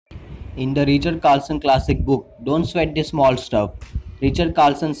In the Richard Carlson classic book, Don't Sweat the Small Stuff, Richard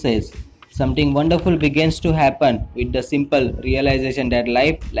Carlson says, something wonderful begins to happen with the simple realization that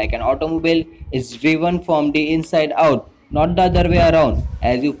life, like an automobile, is driven from the inside out, not the other way around.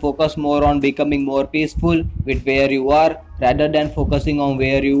 As you focus more on becoming more peaceful with where you are rather than focusing on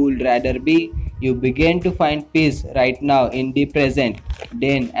where you would rather be, you begin to find peace right now in the present.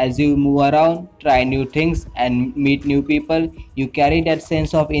 Then, as you move around, try new things, and meet new people, you carry that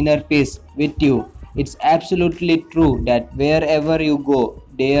sense of inner peace with you. It's absolutely true that wherever you go,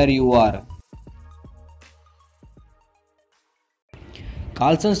 there you are.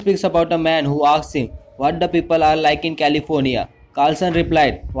 Carlson speaks about a man who asks him what the people are like in California. Carlson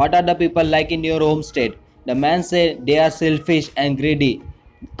replied, "What are the people like in your home state?" The man said, "They are selfish and greedy."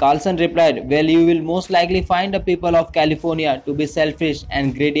 Carlson replied, "Well, you will most likely find the people of California to be selfish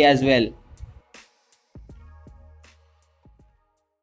and greedy as well."